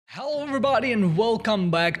Hello everybody and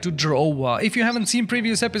welcome back to Drova. If you haven't seen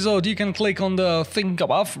previous episode, you can click on the thing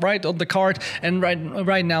above, right on the card, and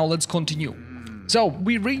right now let's continue. So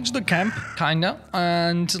we reached the camp, kinda,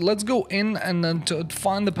 and let's go in and then to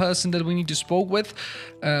find the person that we need to spoke with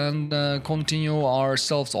and continue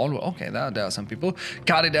ourselves on. Okay, there are some people.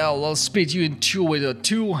 Cut it out, I'll split you in two with a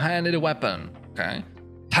two-handed weapon. Okay.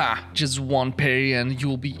 Ha! Just one parry and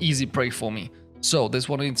you'll be easy prey for me. So this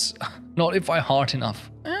one is not if I hard enough.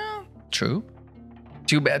 True.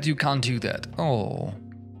 Too bad you can't do that. Oh.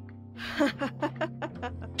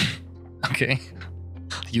 Okay.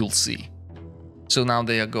 You'll see. So now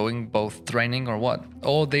they are going both training or what?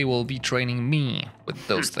 Or they will be training me with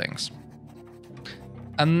those things.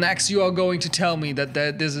 And next you are going to tell me that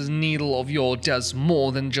this is needle of yours does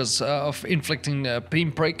more than just inflicting a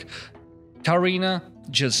pinprick. Karina,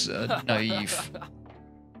 just naive.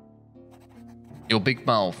 Your big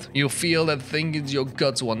mouth. You feel that thing in your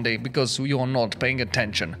guts one day because you're not paying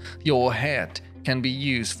attention. Your head can be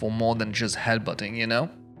used for more than just headbutting, you know?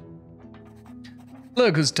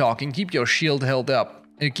 Look who's talking. Keep your shield held up.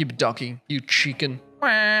 And keep ducking, you chicken.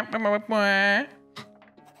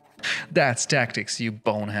 That's tactics, you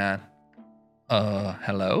bonehead.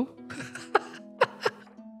 Hello?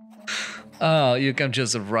 Oh, you come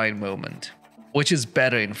just the right moment. Which is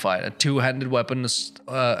better in fight, a two-handed weapon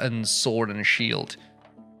and sword and shield?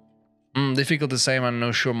 Difficult to say, I'm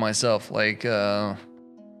not sure myself, like, both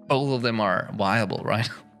of them are viable, right?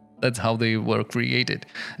 That's how they were created.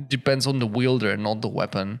 It depends on the wielder, not the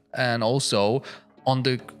weapon, and also on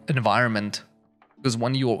the environment. Because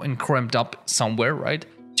when you're cramped up somewhere, right,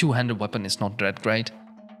 two-handed weapon is not that great.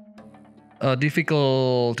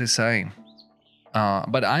 Difficult to say.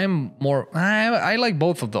 But I am more, I like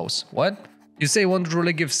both of those. What? You say you want to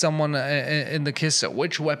really give someone in the kisser.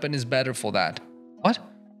 Which weapon is better for that? What?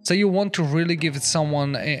 So you want to really give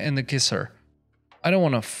someone in the kisser. I don't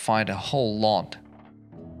want to fight a whole lot.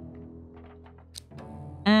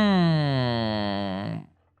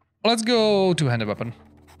 Let's go two-handed weapon.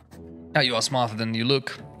 Now you are smarter than you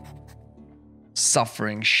look.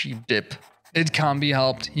 Suffering sheep dip. It can't be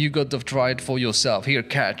helped. You got to try it for yourself. Here,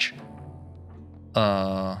 catch.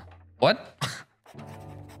 What?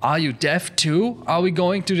 Are you deaf too? Are we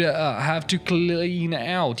going to have to clean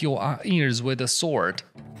out your ears with a sword?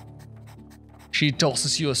 She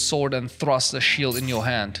tosses you a sword and thrusts a shield in your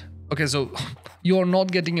hand. Okay, so you're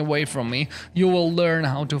not getting away from me. You will learn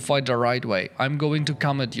how to fight the right way. I'm going to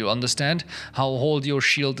come at you, understand? I'll hold your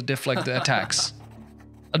shield to deflect the attacks.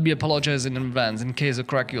 I'd be apologizing in advance in case I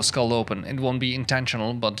crack your skull open. It won't be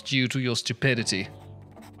intentional, but due to your stupidity.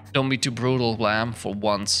 Don't be too brutal, Blam, for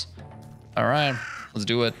once. Alright. Let's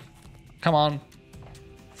do it. Come on.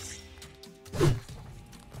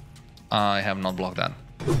 I have not blocked that.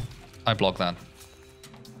 I blocked that.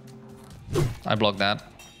 I blocked that.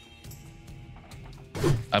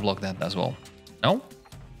 I blocked that as well. No?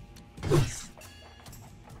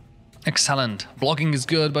 Excellent. Blocking is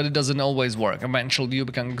good, but it doesn't always work. Eventually you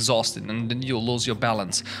become exhausted and then you'll lose your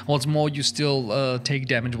balance. What's more, you still take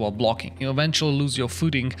damage while blocking. You eventually lose your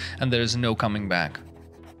footing and there is no coming back.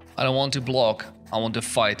 I don't want to block. I want to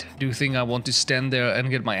fight. Do you think I want to stand there and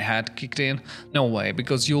get my head kicked in? No way,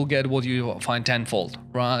 because you'll get what you find tenfold.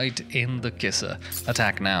 Right in the kisser.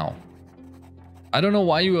 Attack now. I don't know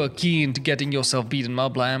why you are keen to getting yourself beaten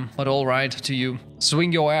up, Blam, but alright to you.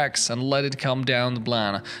 Swing your axe and let it come down the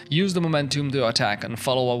Blam. Use the momentum to attack and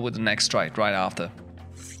follow up with the next strike right after.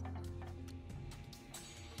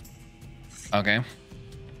 Okay.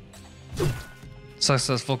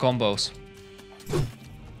 Successful combos.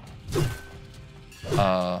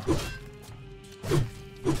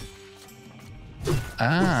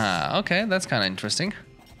 Okay, that's kind of interesting.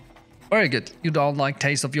 Very good. You don't like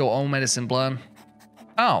taste of your own medicine, Blam.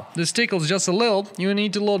 Oh, this tickles just a little. You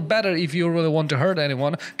need to load better if you really want to hurt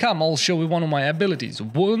anyone. Come, I'll show you one of my abilities.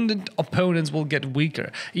 Wounded opponents will get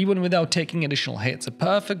weaker, even without taking additional hits. A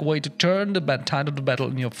perfect way to turn the tide of the battle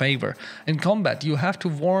in your favor. In combat, you have to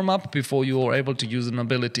warm up before you are able to use an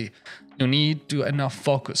ability. You need enough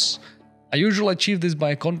focus. I usually achieve this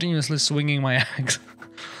by continuously swinging my axe.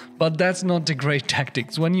 But that's not a great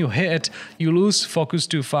tactics. When you hit, you lose focus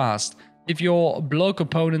too fast. If you block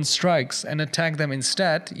opponent's strikes and attack them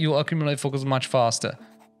instead, you accumulate focus much faster.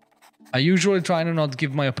 I usually try to not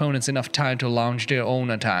give my opponents enough time to launch their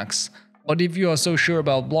own attacks. But if you are so sure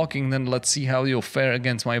about blocking, then let's see how you'll fare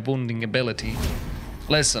against my wounding ability.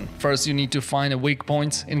 Listen, first you need to find a weak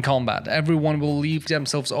point in combat. Everyone will leave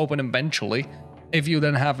themselves open eventually. If you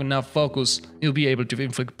then have enough focus, you'll be able to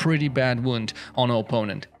inflict pretty bad wound on an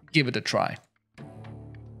opponent. Give it a try.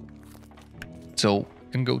 So,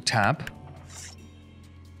 you can go tap.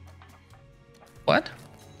 What?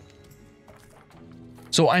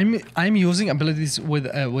 So I'm using abilities with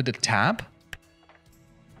a tab?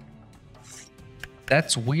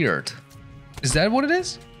 That's weird. Is that what it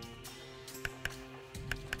is?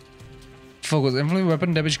 Focus. Inflicting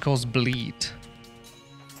weapon damage causes bleed.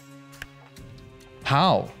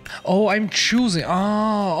 How? Oh, I'm choosing.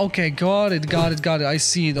 Oh, okay. Got it. I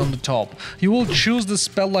see it on the top. You will choose the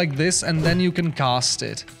spell like this and then you can cast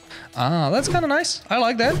it. Ah, that's kind of nice. I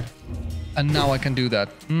like that. And now I can do that.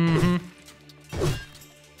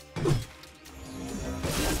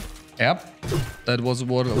 Yep. That was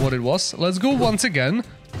what it was. Let's go once again.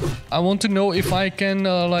 I want to know if I can,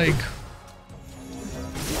 like...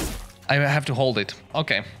 I have to hold it.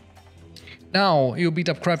 Okay. Now, you beat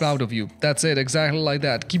up crap out of you. That's it, exactly like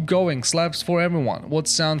that. Keep going, slaps for everyone. What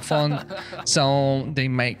sound fun sound they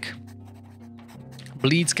make.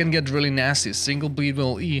 Bleeds can get really nasty. Single bleed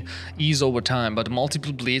will ease over time, but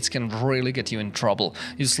multiple bleeds can really get you in trouble.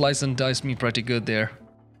 You slice and dice me pretty good there.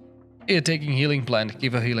 Here, taking healing plant.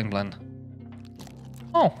 Give a healing plant.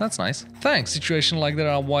 Oh, that's nice. Thanks. Situations like that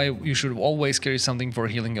are why you should always carry something for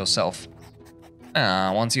healing yourself.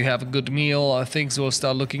 Once you have a good meal, things will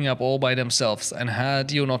start looking up all by themselves, and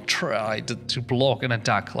had you not tried to block an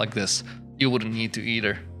attack like this, you wouldn't need to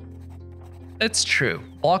either. It's true.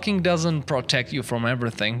 Blocking doesn't protect you from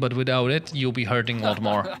everything, but without it, you'll be hurting a lot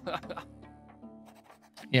more.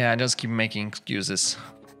 Yeah, just keep making excuses.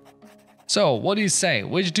 So, what do you say?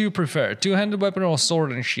 Which do you prefer? Two-handed weapon or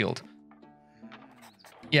sword and shield?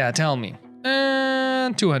 Yeah, tell me.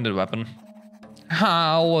 Two-handed weapon.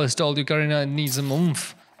 I always told you Karina needs some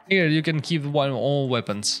oomph. Here, you can keep one of all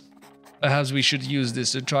weapons. Perhaps we should use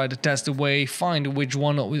this to try to test the way, find which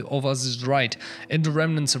one of us is right. In the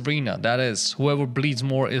Remnants arena, that is, whoever bleeds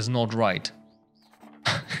more is not right.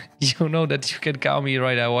 You know that you can count me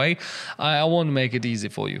right away. I won't make it easy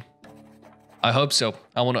for you. I hope so.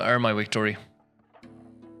 I want to earn my victory.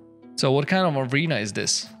 So what kind of arena is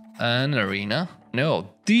this? An arena? No,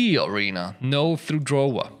 the arena. No, through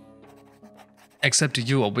Drova. Except to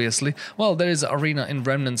you, obviously. Well, there is an arena in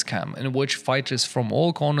Remnant's camp, in which fighters from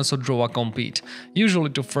all corners of Drova compete, usually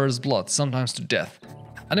to first blood, sometimes to death.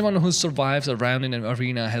 Anyone who survives a round in an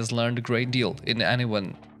arena has learned a great deal in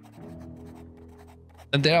anyone.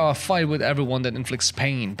 And there are a fight with everyone that inflicts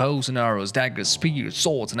pain, bows and arrows, daggers, spears,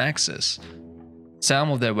 swords and axes. Some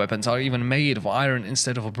of their weapons are even made of iron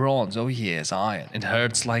instead of bronze. Oh yes, iron. It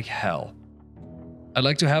hurts like hell. I'd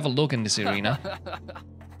like to have a look in this arena.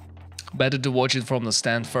 Better to watch it from the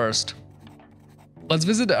stand first. Let's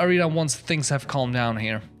visit the arena once things have calmed down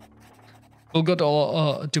here. We'll go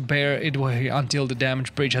to bear it until the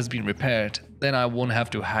damaged bridge has been repaired. Then I won't have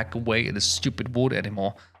to hack away at the stupid wood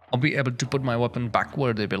anymore. I'll be able to put my weapon back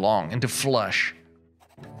where they belong, into flesh.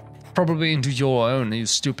 Probably into your own, you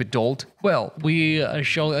stupid dolt. Well, we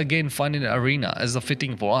shall again find an arena as a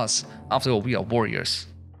fitting for us. After all, we are warriors.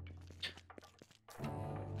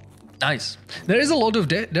 Nice. There is a lot of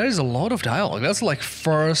dialogue. That's like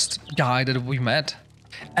first guy that we met,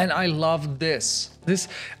 and I love this.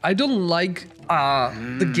 I don't like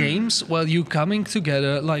the games where you coming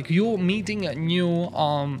together, like you're meeting a new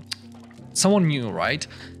someone new, right?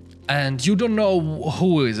 And you don't know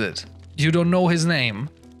who is it. You don't know his name.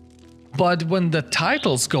 But when the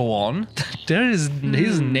titles go on, there is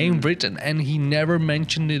his name written, and he never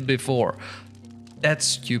mentioned it before. That's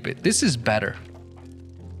stupid. This is better.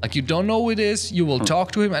 Like, you don't know who it is, you will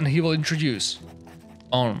talk to him and he will introduce.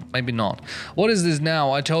 Oh, maybe not. What is this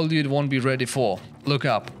now? I told you it won't be ready for. Look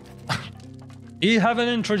up. He haven't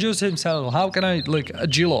introduced himself. How can I, like,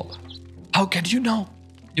 Agilo? How can you know?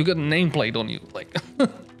 You got a nameplate on you, like...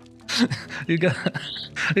 you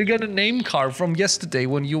got a name card from yesterday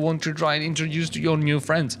when you want to try and introduce to your new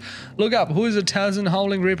friends. Look up, who is the 1,000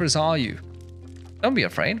 Howling Reapers are you? Don't be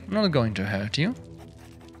afraid, I'm not going to hurt you.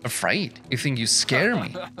 Afraid? You think you scare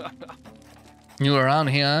me? You around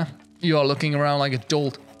here, you are looking around like a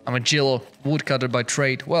dolt. I'm a Jillo, woodcutter by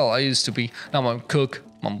trade. Well, I used to be, now I'm a cook,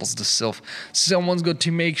 mumbles the sylph. Someone's got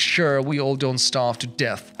to make sure we all don't starve to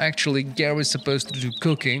death. Actually, Gary's supposed to do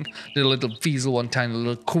cooking. The little weasel one tiny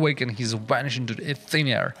little quick and he's vanished into thin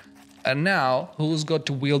air. And now, who's got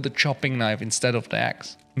to wield the chopping knife instead of the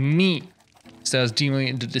axe? Me. Stares demon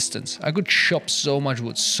into distance. I could chop so much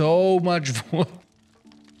wood,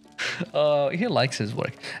 he likes his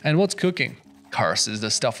work. And what's cooking? Curses,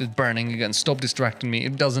 the stuff is burning again. Stop distracting me.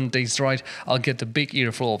 It doesn't taste right. I'll get a big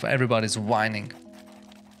earful of everybody's whining.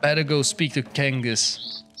 Better go speak to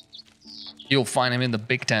Kengis. You'll find him in the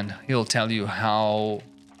big tent. He'll tell you how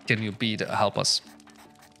can you be to help us.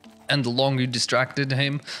 And the longer you distracted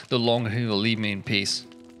him, the longer he will leave me in peace.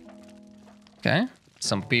 Okay.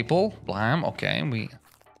 some people. Blam. Okay, we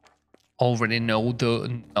already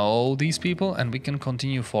know these people, and we can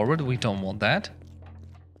continue forward. We don't want that.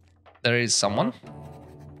 There is someone.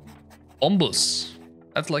 Bombus.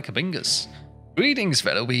 That's like a bingus. Greetings,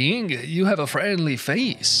 fellow being. You have a friendly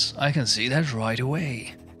face. I can see that right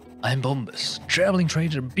away. I'm Bombus, traveling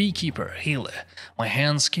trader, beekeeper, healer. My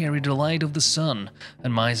hands carry the light of the sun,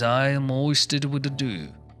 and my eyes moistened with the dew.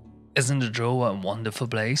 Isn't the Drova a wonderful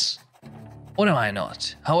place? What am I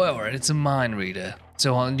not? However, it's a mind reader,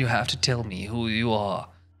 so you have to tell me who you are,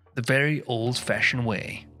 the very old-fashioned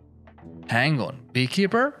way. Hang on,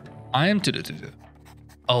 beekeeper? I am Tudu.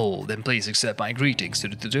 Oh, then please accept my greetings.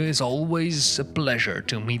 It's always a pleasure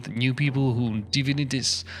to meet new people whom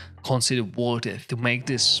divinities consider worthy to make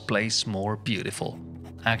this place more beautiful.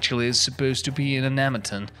 Actually, it's supposed to be in an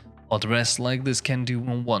Amaton, but rest like this can do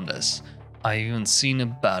wonders. I've even seen a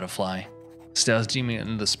butterfly. Stars dreaming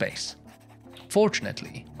in the space.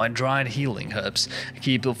 Fortunately, my dried healing herbs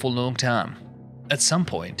keep up for a long time. At some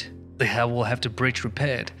point, will have the bridge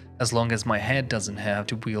repaired. As long as my head doesn't have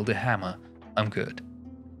to wield a hammer, I'm good.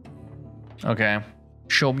 Okay,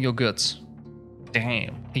 show me your goods.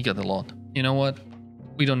 Damn, he got a lot. You know what?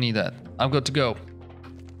 We don't need that. I've got to go.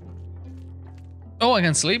 Oh, I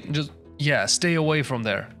can sleep? Yeah, stay away from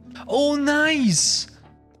there. Oh, nice!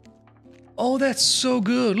 Oh, that's so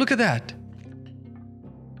good. Look at that.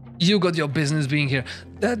 You got your business being here.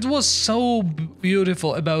 That was so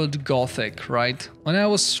beautiful about Gothic, right? When I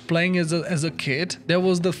was playing as a kid, there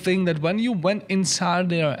was the thing that when you went inside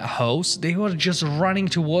their house, they were just running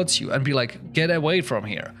towards you and be like, get away from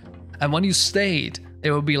here. And when you stayed,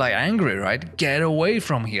 they would be like angry, right? Get away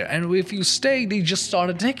from here. And if you stayed, they just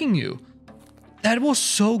started attacking you. That was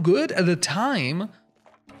so good at the time.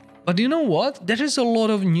 But you know what? There is a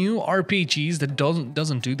lot of new RPGs that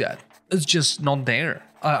doesn't do that. It's just not there.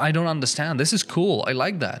 I don't understand. This is cool. I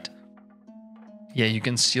like that. Yeah, you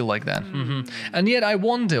can steal like that. And yet I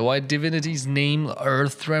wonder why divinities name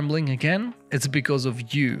Earth Trembling again. It's because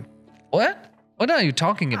of you. What? What are you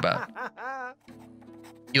talking about?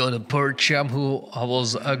 You're the poor chump who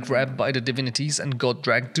was grabbed by the divinities and got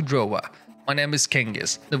dragged to Drova. My name is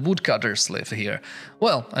Kengis. The woodcutters live here.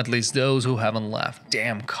 Well, at least those who haven't left.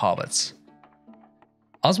 Damn cobbets.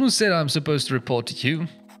 Asmus said I'm supposed to report to you.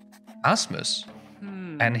 Asmus?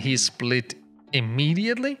 And he split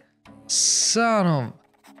immediately? Son of...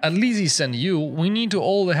 At least he sent you. We need to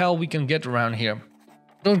all the hell we can get around here.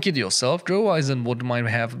 Don't kid yourself. Drova isn't what might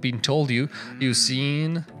have been told you. You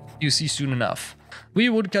see soon enough. We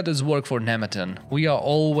woodcutters work for Nematon. We are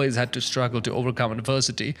always had to struggle to overcome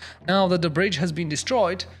adversity. Now that the bridge has been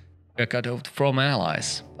destroyed, we are cut off from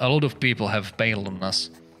allies. A lot of people have bailed on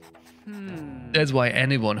us. That's why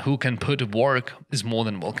anyone who can put to work is more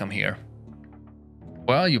than welcome here.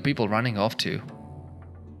 Where are you people running off to?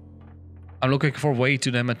 I'm looking for a way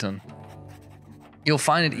to Nematon. You'll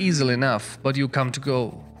find it easily enough, but you come to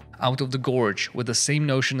go out of the gorge with the same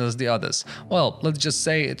notion as the others. Well, let's just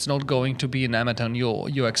say it's not going to be an Amaton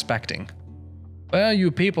you're expecting. Where are you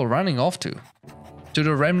people running off to? To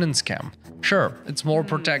the remnants camp. Sure, it's more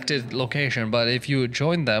protected location, but if you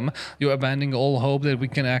join them, you're abandoning all hope that we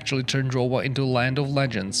can actually turn Drova into a land of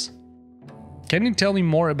legends. Can you tell me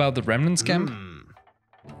more about the remnants camp?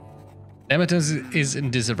 Nematon is in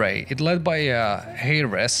disarray. It's led by a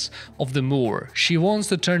heiress of the moor. She wants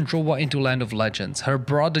to turn Drova into land of legends. Her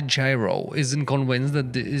brother Gyro isn't convinced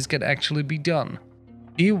that this can actually be done.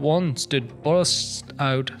 He wants to burst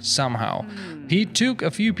out somehow. He took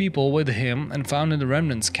a few people with him and found in the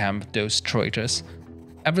remnants camp those traitors.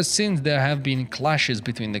 Ever since there have been clashes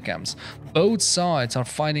between the camps. Both sides are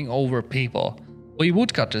fighting over people. We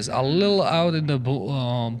woodcutters are a little out in the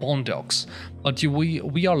boondocks, but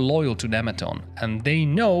we are loyal to Nematon, and they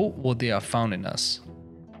know what they have found in us.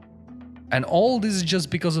 And all this is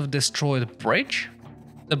just because of destroyed bridge?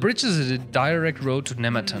 The bridge is a direct road to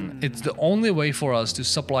Nematon. It's the only way for us to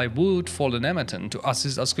supply wood for the Nematon to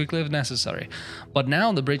assist us quickly if necessary. But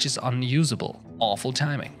now the bridge is unusable. Awful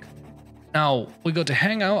timing. Now, we got to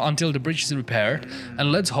hang out until the bridge is repaired,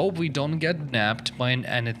 and let's hope we don't get nabbed by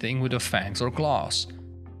anything with the fangs or claws.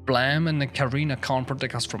 Blam and Karina can't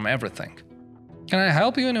protect us from everything. Can I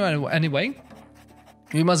help you in any way?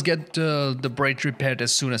 We must get the bridge repaired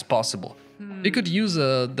as soon as possible. We could use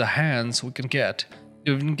the hands we can get.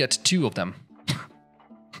 You can get 2 of them.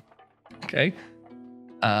 Okay.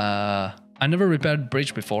 I never repaired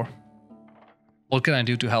bridge before. What can I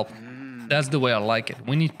do to help? That's the way I like it.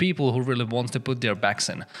 We need people who really want to put their backs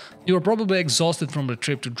in. You are probably exhausted from the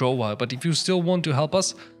trip to Drova, but if you still want to help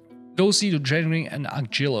us, go see the Jenny and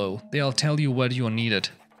Agillo. They'll tell you where you are needed.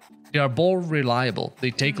 They are both reliable.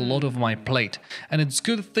 They take a lot of my plate. And it's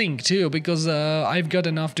good thing too, because I've got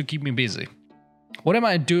enough to keep me busy. What am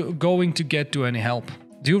I going to get to any help?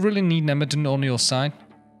 Do you really need Nemeton on your side?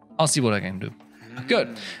 I'll see what I can do.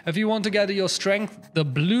 Good. If you want to gather your strength, the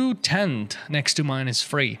blue tent next to mine is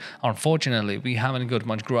free. Unfortunately, we haven't got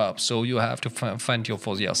much grub, so you have to fend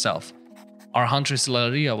for yourself. Our huntress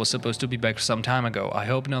Laria was supposed to be back some time ago. I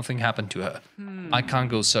hope nothing happened to her. I can't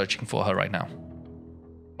go searching for her right now.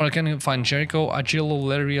 Or I can find Jericho, Agilo,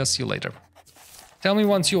 Laria, see you later. Tell me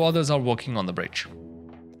once you others are walking on the bridge.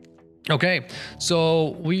 Okay,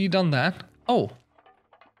 so we done that. Oh.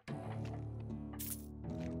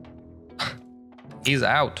 He's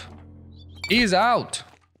out. He's out.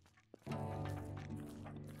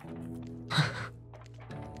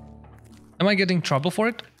 Am I getting trouble for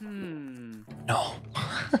it? No.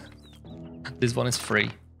 This one is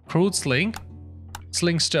free. Crude sling.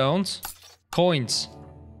 Sling stones. Coins.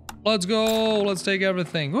 Let's go. Let's take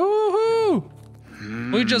everything. Woohoo!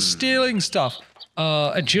 We're just stealing stuff.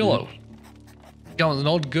 Agilo. Yo,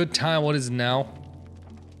 not good time. What is it now?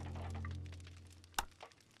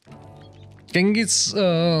 Gengis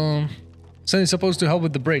said he's supposed to help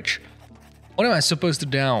with the bridge. What am I supposed to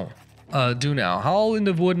do now? Howl in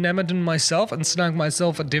the wood, Nemeton myself, and snag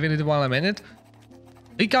myself a divinity while I'm in it?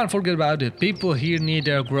 We can't forget about it. People here need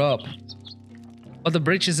their grub. But the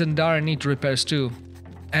bridge is in dire need repairs too.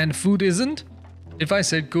 And food isn't? If I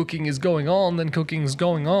said cooking is going on, then cooking is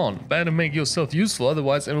going on. Better make yourself useful,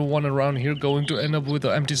 otherwise everyone around here going to end up with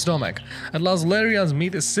an empty stomach. At last, Larian's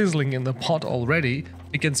meat is sizzling in the pot already.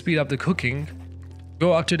 We can speed up the cooking.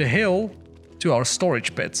 Go up to the hill to our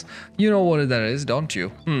storage pits. You know what that is, don't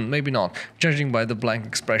you? Maybe not, judging by the blank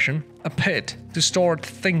expression. A pit to store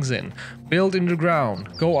things in. Build in the ground.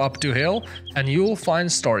 Go up to hill and you'll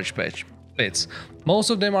find storage pits. Most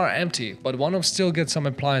of them are empty, but one of still gets some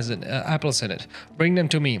apples in it. Bring them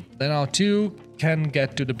to me, then our two can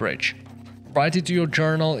get to the bridge. Write it to your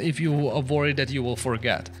journal if you are worried that you will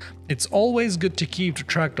forget. It's always good to keep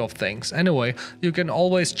track of things. Anyway, you can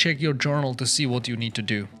always check your journal to see what you need to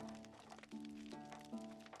do.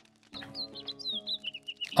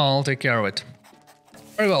 I'll take care of it.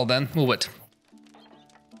 Very well then, move it.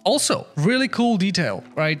 Also, really cool detail,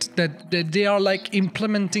 right? That they are like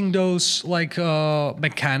implementing those like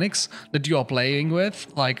mechanics that you are playing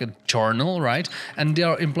with, like a journal, right? And they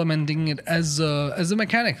are implementing it as a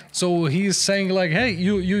mechanic. So he's saying like, hey,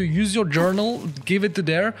 you use your journal, give it to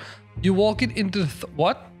there, you walk it into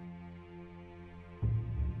what?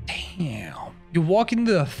 Damn. You walk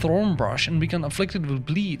into the thorn brush and become afflicted with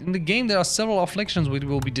bleed. In the game, there are several afflictions which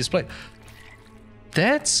will be displayed.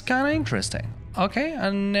 That's kind of interesting. Okay, I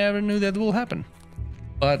never knew that will happen,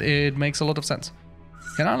 but it makes a lot of sense.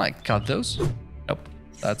 Can I like cut those? Nope,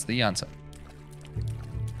 that's the answer.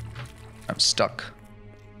 I'm stuck.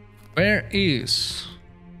 Where is?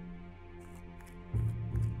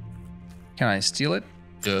 Can I steal it?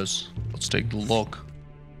 Yes, let's take a look.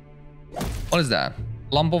 What is that?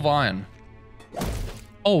 Lump of iron.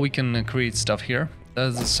 Oh, we can create stuff here.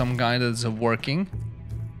 There's some guy that's working.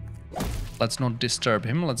 Let's not disturb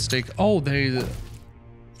him. Let's take... Oh, there is...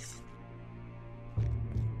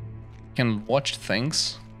 Can watch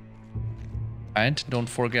things. Right, don't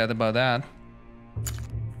forget about that.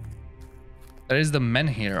 There is the men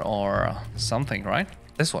here or something, right?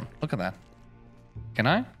 This one, look at that. Can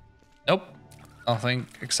I? Nope. Nothing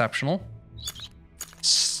exceptional.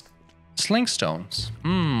 Sling stones.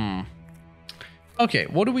 Okay,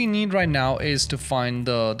 what do we need right now is to find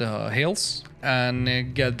the hills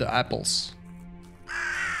and get the apples.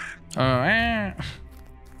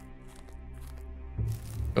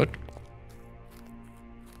 Good.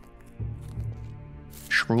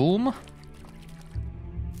 Shroom.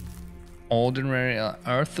 Ordinary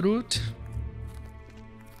earth root.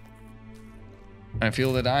 I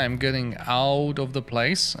feel that I am getting out of the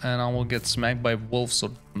place and I will get smacked by wolves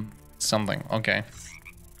or something. Okay.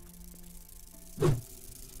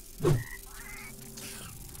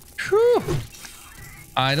 Whew.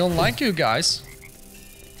 I don't like you guys.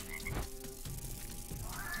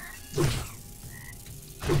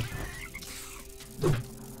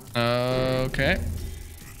 Okay.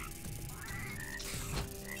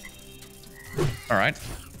 All right.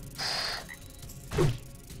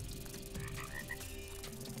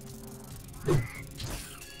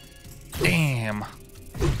 Damn.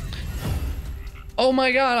 Oh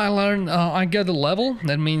my god, I learned, I get the level.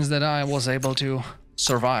 That means that I was able to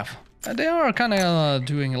survive. They are kind of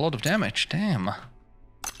doing a lot of damage, damn.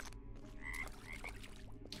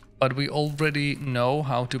 But we already know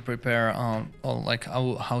how to prepare, like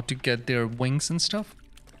how to get their wings and stuff.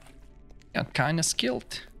 Yeah, kind of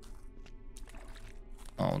skilled.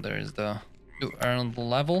 Oh, there is the to earn the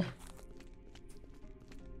level.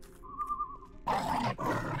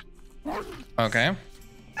 Okay.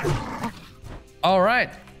 All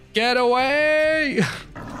right, get away!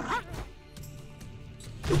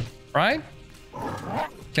 Right?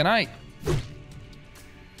 Can I?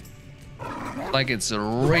 Like it's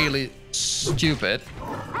really stupid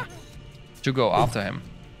to go after him.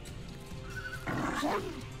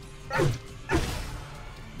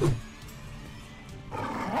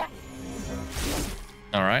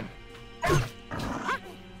 All right.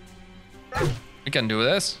 We can do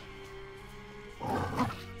this.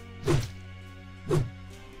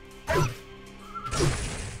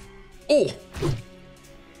 Oh!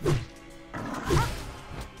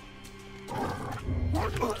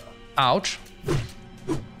 Ouch.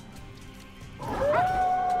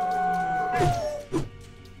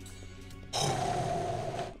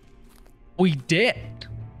 We did.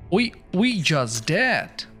 We just did.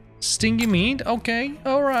 Stinky meat? Okay,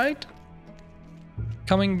 alright.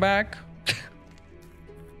 Coming back.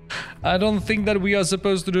 I don't think that we are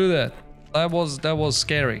supposed to do that. That was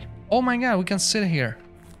scary. Oh my god, we can sit here.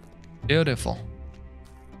 Beautiful.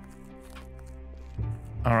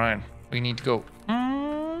 Alright, we need to go.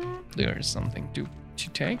 There is something to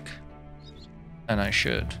take. And I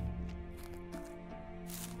should.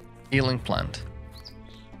 Healing plant.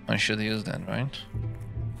 I should use that, right?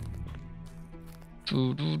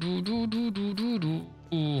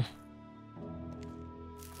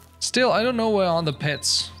 Still, I don't know where are the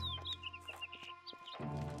pets.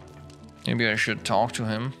 Maybe I should talk to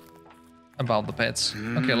him about the pets.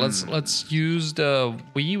 Okay, let's use the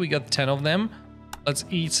we got 10 of them. Let's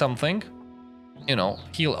eat something. You know,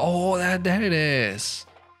 heal. Oh, there it is.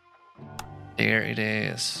 There it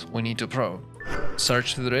is. We need to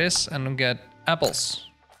search through this and get apples.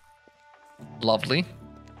 Lovely.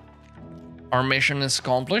 Our mission is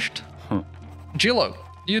accomplished. Jillo,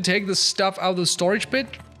 do you take the stuff out of the storage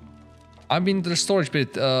pit? I've been to the storage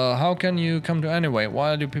pit. How can you come to anyway?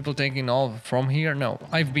 Why are people taking all from here? No,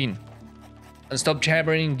 I've been. And stop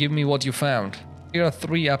jabbering, give me what you found. Here are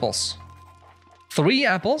 3 apples. 3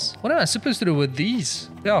 apples? What am I supposed to do with these?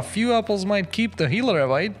 Yeah, a few apples might keep the healer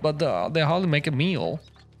away, but they hardly make a meal.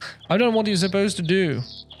 I don't know what you're supposed to do.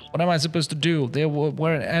 What am I supposed to do? There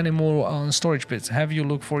weren't any more storage pits. Have you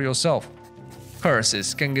looked for yourself?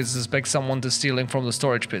 Curses. Genghis suspects someone to stealing from the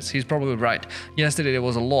storage pits. He's probably right. Yesterday there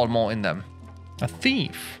was a lot more in them. A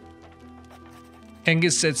thief?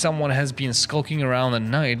 Genghis said someone has been skulking around at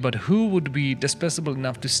night, but who would be despicable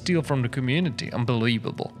enough to steal from the community?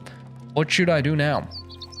 Unbelievable. What should I do now?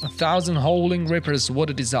 1,000 howling rippers, what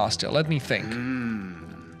a disaster. Let me think.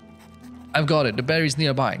 I've got it, the berries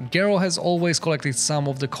nearby. Gero has always collected some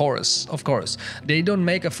of the chorus, of course. They don't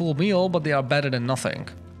make a full meal, but they are better than nothing.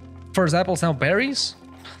 First apples, now berries?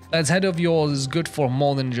 That head of yours is good for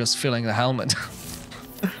more than just filling the helmet.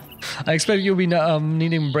 I expect you'll be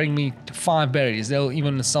needing to bring me 5 berries. There'll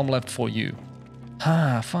even some left for you.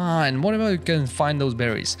 Ah, fine. What about you can find those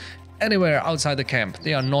berries? Anywhere outside the camp.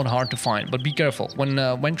 They are not hard to find, but be careful. When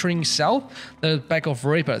venturing south, there's a pack of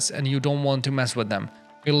reapers and you don't want to mess with them.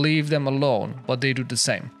 We'll leave them alone, but they do the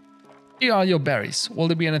same. Here are your berries. Will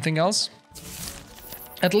there be anything else?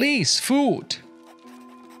 At least food.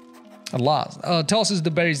 At last. Tosses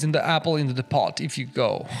the berries in the apple into the pot if you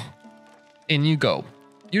go. In you go.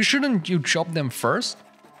 Shouldn't you chop them first?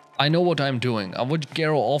 I know what I'm doing. I watched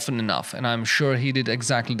Gero often enough, and I'm sure he did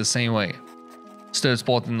exactly the same way. Stir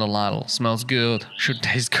spot in the ladle. Smells good. Should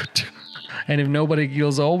taste good too. And if nobody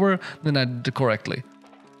keels over, then I did it correctly.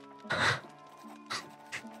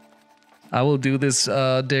 I will do this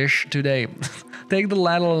dish today. Take the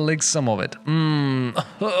ladle and lick some of it.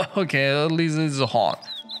 Okay, at least it's hot.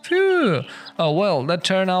 Phew. Oh well, that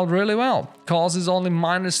turned out really well. Causes only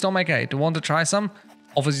minor stomachache. Want to try some?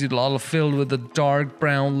 Offers you the ladle filled with a dark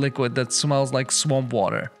brown liquid that smells like swamp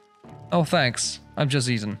water. Oh thanks, I've just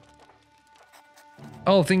eaten.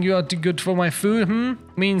 Oh, think you are too good for my food,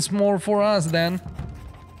 Means more for us then.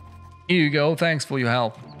 Here you go, thanks for your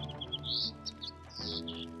help.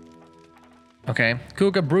 Okay,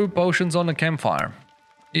 cook a brew potions on the campfire.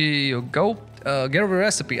 Here you go. Get a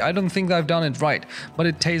recipe. I don't think I've done it right, but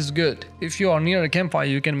it tastes good. If you are near a campfire,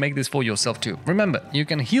 you can make this for yourself too. Remember, you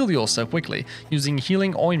can heal yourself quickly using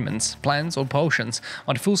healing ointments, plants, or potions,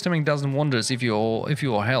 but full stomach doesn't wonders for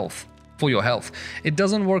your health. It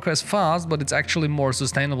doesn't work as fast, but it's actually more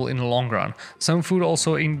sustainable in the long run. Some food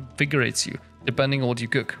also invigorates you, depending on what you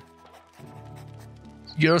cook.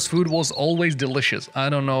 Gero's food was always delicious. I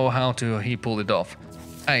don't know how he pulled it off.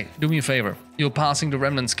 Hey, do me a favor. You're passing the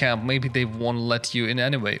remnants camp. Maybe they won't let you in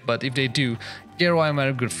anyway, but if they do, Gero and I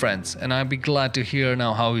are good friends, and I'd be glad to hear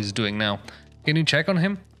now how he's doing now. Can you check on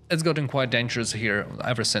him? It's gotten quite dangerous here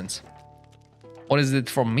ever since. What is it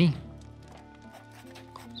from me?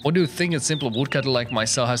 What do you think a simple woodcutter like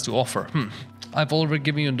myself has to offer? I've already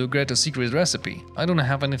given you the greatest secret recipe. I don't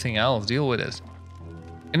have anything else. Deal with it.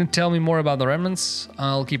 Can you tell me more about the remnants?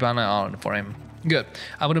 I'll keep an eye out for him. Good.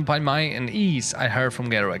 I wouldn't find my unease. I heard from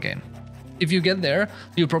Gero again. If you get there,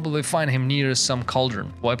 you'll probably find him near some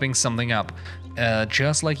cauldron, wiping something up.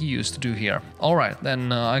 Just like he used to do here. Alright,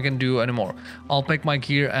 then I can do anymore. I'll pack my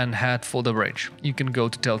gear and head for the bridge. You can go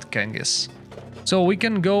to tell Kengis. So we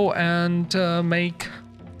can go and make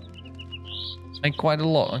quite a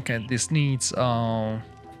lot. Okay, this needs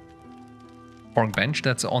workbench,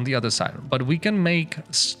 that's on the other side. But we can make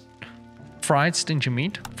fried stingy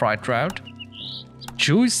meat, fried trout,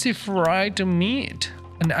 juicy fried meat,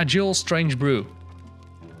 an agile strange brew.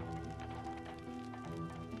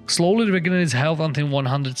 Slowly regain his health until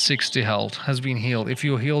 160 health has been healed. If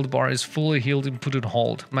your healed bar is fully healed, put it on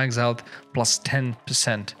hold. Max health plus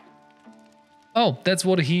 10%. Oh, that's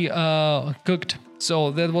what he cooked.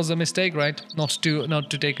 So that was a mistake, right? Not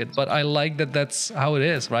to take it, but I like that that's how it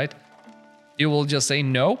is, right? You will just say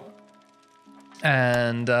no,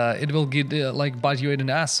 and it will get like bite you in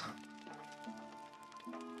the ass.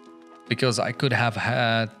 Because I could have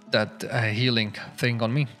had that healing thing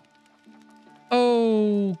on me.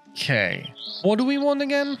 Okay, what do we want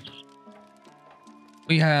again?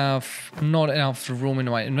 We have not enough room in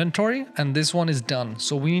my inventory, and this one is done.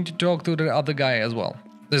 So we need to talk to the other guy as well.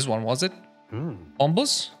 This one, was it?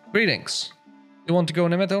 Bombus? Greetings. You want to go,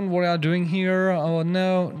 Nemeton? What are you doing here? Oh,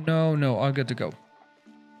 no, I got to go.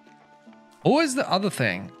 Who is the other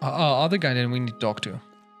thing? Other guy that we need to talk to?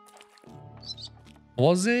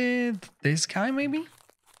 Was it this guy, maybe?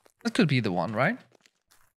 That could be the one, right?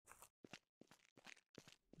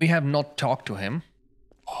 We have not talked to him.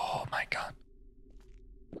 Oh my god.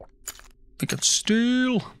 We could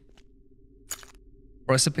steal.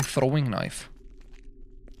 Recipe throwing knife.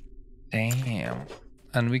 Damn.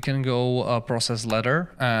 And we can go process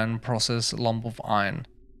leather and process lump of iron.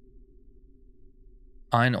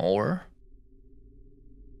 Iron ore.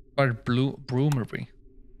 But blue brewery.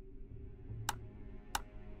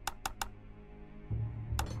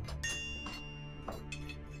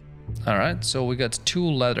 Alright, so we got 2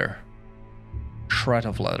 leather. Shred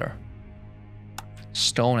of leather.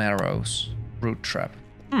 Stone arrows. Root trap.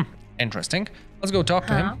 Interesting. Let's go talk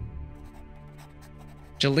to him.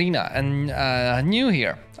 Jelena, and new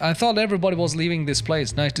here. I thought everybody was leaving this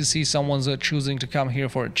place. Nice to see someone's choosing to come here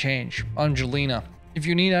for a change. I'm Jelena. If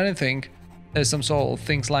you need anything, there's some sort of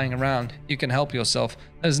things lying around. You can help yourself.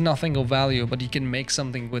 There's nothing of value, but you can make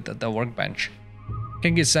something with the workbench.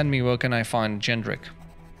 Can you send me where can I find Jendrik?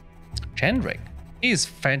 Jendrik? He's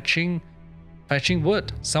fetching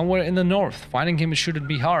wood somewhere in the north. Finding him shouldn't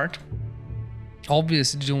be hard.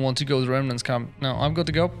 Obviously, you don't want to go to the remnants camp. No, I've got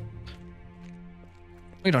to go.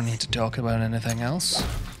 We don't need to talk about anything else.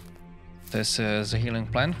 This is a healing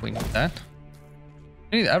plant. We need that.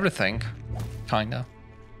 We need everything. Kinda.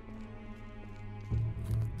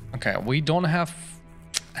 Okay, we don't have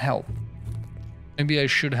help. Maybe I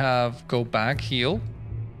should have go back, heal.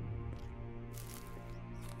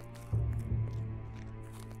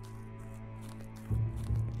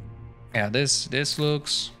 Yeah, this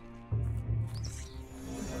looks...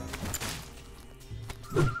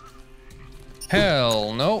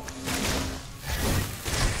 Hell no.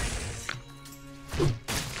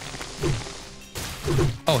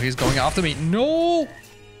 Oh, he's going after me. No!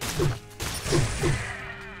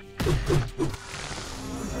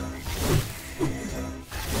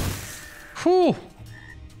 Whew.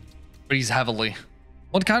 Breathe heavily.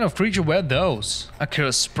 What kind of creature were those?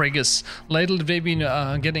 Accursed Spriggers. Lately they've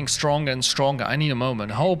been getting stronger and stronger. I need a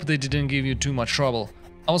moment. Hope they didn't give you too much trouble.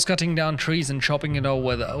 I was cutting down trees and chopping it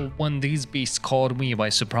over when these beasts caught me by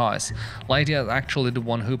surprise. Lydia is actually the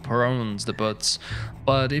one who prunes the buds.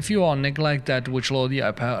 But if you are neglect that which Lordia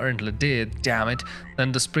apparently did, damn it,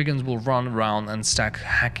 then the Spriggans will run around and stack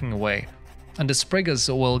hacking away. And the Spriggers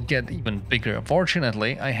will get even bigger.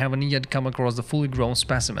 Fortunately, I haven't yet come across the fully grown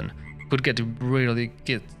specimen. Could really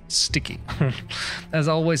get sticky. As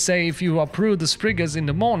I always say, if you uproot the Spriggers in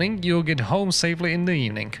the morning, you'll get home safely in the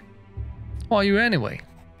evening. Who are you anyway?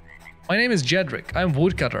 My name is Jedrick. I'm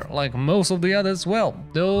woodcutter, like most of the others, well,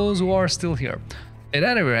 those who are still here. At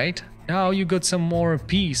any rate, now you got some more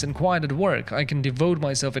peace and quiet at work. I can devote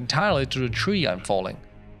myself entirely to the tree I'm felling,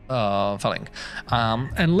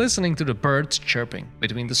 and listening to the birds chirping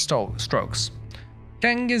between the strokes.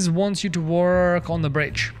 Kengis wants you to work on the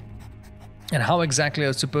bridge. And how exactly are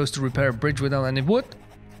you supposed to repair a bridge without any wood?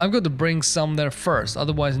 I've got to bring some there first,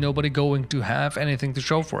 otherwise nobody going to have anything to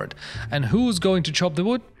show for it. And who's going to chop the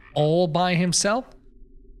wood? All by himself?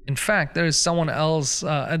 In fact, there is someone else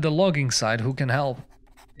at the logging site who can help.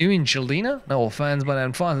 You mean Childina? No offense, but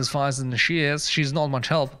I'm fast as fast as she is. She's not much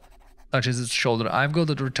help. Touches its shoulder. I've got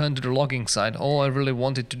to return to the logging site. All I really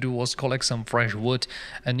wanted to do was collect some fresh wood,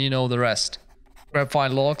 and you know the rest. Grab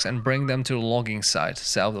 5 logs and bring them to the logging site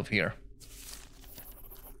south of here.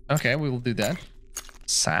 Okay, we will do that.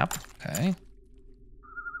 Sap, okay.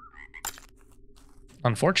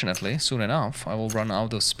 Unfortunately, soon enough, I will run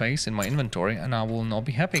out of space in my inventory and I will not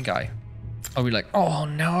be happy, guy. I'll be like, oh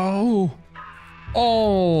no!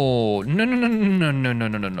 Oh,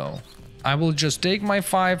 no. I will just take my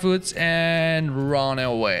 5 woods and run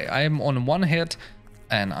away. I am on 1 hit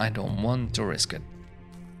and I don't want to risk it.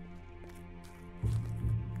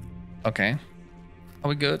 Okay. Are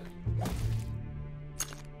we good?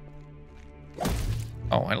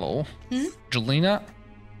 Oh, hello. Jelena.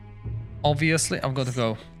 Obviously, I've got to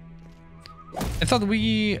go. I thought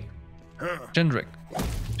we... Gendrick.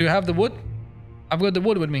 Do you have the wood? I've got the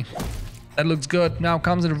wood with me. That looks good. Now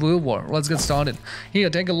comes the real war. Let's get started. Here,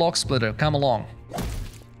 take a log splitter. Come along.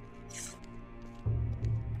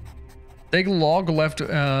 Take a log left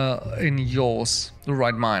in yours. The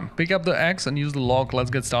right mine. Pick up the axe and use the log. Let's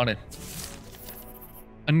get started.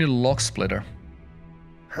 I need a log splitter.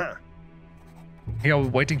 Huh. Here we're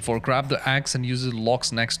waiting for. Grab the axe and use the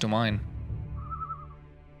logs next to mine.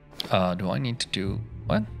 Do I need to do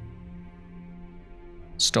what?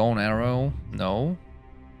 Stone arrow? No.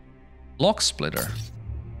 Log splitter.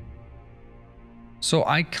 So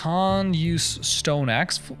I can't use stone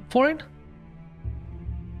axe for it?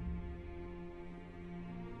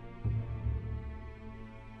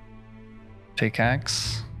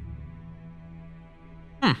 Pickaxe.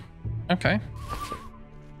 Okay.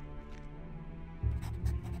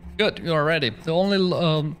 Good, you're ready. The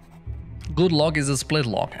only good log is a split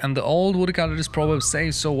log, and the old woodcutter is probably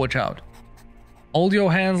safe, so watch out. Hold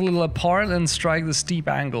your hands a little apart and strike the steep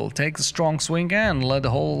angle. Take a strong swing and let the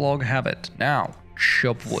whole log have it. Now,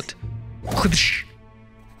 chop wood.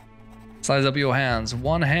 Size up your hands.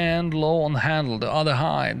 One hand low on the handle, the other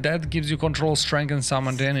high. That gives you control, strength, and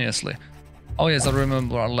simultaneously. Oh yes, I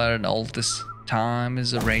remember I learned all this. Time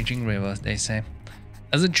is a raging river, they say.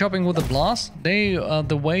 As in chopping with a blast,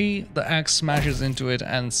 the way the axe smashes into it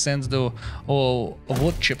and sends the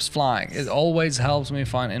wood chips flying, it always helps me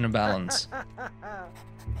find inner balance.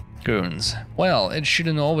 Goons. Well, it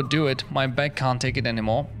shouldn't overdo it, my back can't take it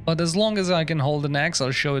anymore, but as long as I can hold an axe,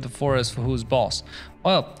 I'll show it the forest for who's boss.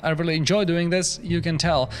 Well, I really enjoy doing this, you can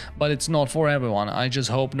tell, but it's not for everyone, I just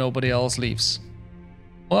hope nobody else leaves.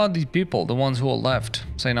 What are these people, the ones who are left?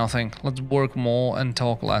 Say nothing, let's work more and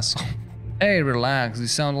talk less. Hey, relax, you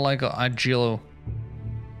sound like a agilo.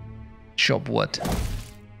 Chop wood.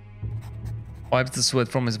 Wipes the sweat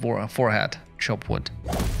from his forehead. Chop wood.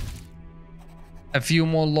 A few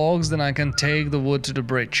more logs, then I can take the wood to the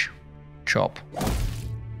bridge. Chop.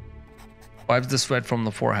 Wipes the sweat from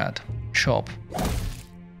the forehead. Chop.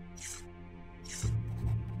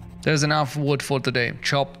 There's enough wood for today.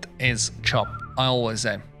 Chopped is chopped, I always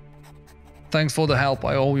say. Thanks for the help,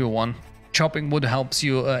 I owe you one. Chopping wood helps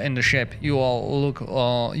you in the shape. You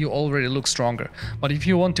already look stronger. But if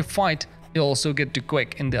you want to fight, you also get too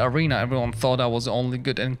quick. In the arena, everyone thought I was only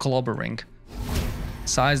good in clobbering.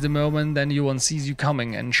 Size the moment, then you one sees you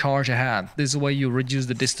coming and charge ahead. This way you reduce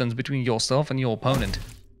the distance between yourself and your opponent.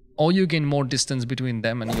 Or you gain more distance between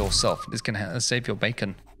them and yourself. This can save your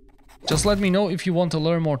bacon. Just let me know if you want to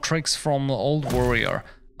learn more tricks from the old warrior.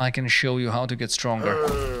 I can show you how to get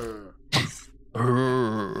stronger.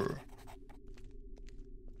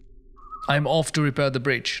 I'm off to repair the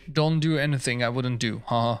bridge. Don't do anything I wouldn't do.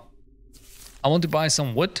 Haha. I want to buy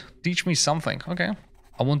some wood. Teach me something. Okay.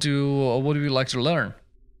 I want to... what do you like to learn?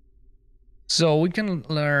 So we can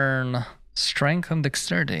learn strength and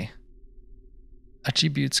dexterity.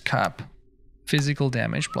 Attributes cap. Physical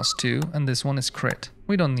damage +2. And this one is crit.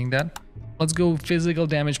 We don't need that. Let's go physical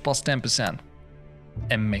damage +10%.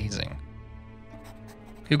 Amazing.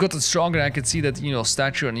 You got it stronger. I can see that, you know,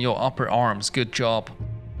 stature and your upper arms. Good job.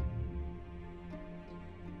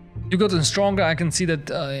 You gotten stronger, I can see that,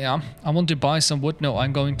 yeah. I want to buy some wood. No,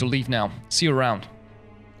 I'm going to leave now. See you around.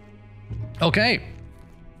 Okay.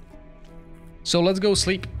 So let's go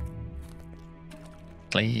sleep.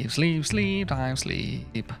 Sleep, sleep, sleep, time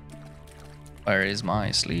sleep. Where is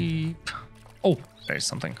my sleep? Oh, there's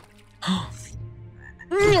something.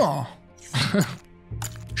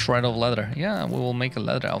 Shred of leather. Yeah, we will make a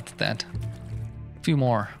leather out of that. A few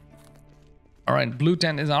more. Alright, blue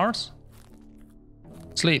tent is ours.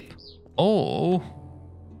 Sleep. Oh.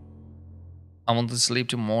 I want to sleep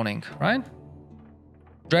till morning, right?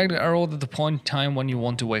 Drag the arrow to the point in time when you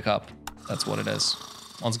want to wake up. That's what it is.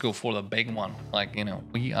 Let's go for the big one. Like, you know,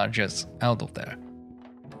 we are just out of there.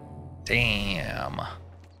 Damn.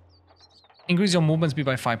 Increase your movement speed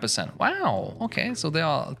by 5%. Wow. Okay, so there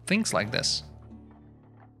are things like this.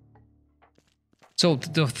 So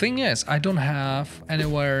the thing is, I don't have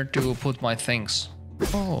anywhere to put my things.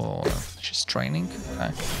 Oh, she's training.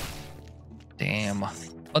 Okay. Damn.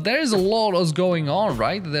 But there is a lot else going on,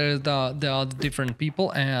 right? There are different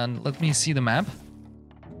people, and let me see the map.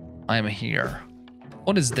 I am here.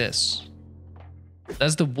 What is this?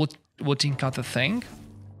 That's the wooden cutter thing.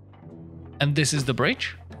 And this is the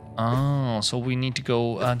bridge. Oh, so we need to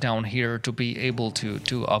go down here to be able to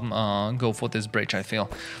go for this bridge, I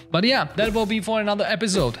feel. But yeah, that will be for another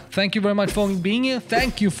episode. Thank you very much for being here.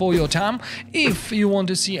 Thank you for your time. If you want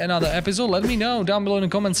to see another episode, let me know down below in the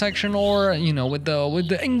comment section, or you know, with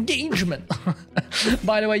the engagement.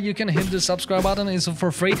 By the way, you can hit the subscribe button. It's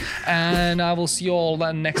for free, and I will see you all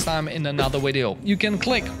next time in another video. You can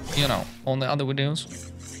click, you know, on the other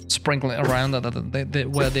videos, sprinkling around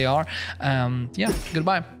where they are. Yeah,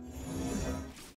 goodbye.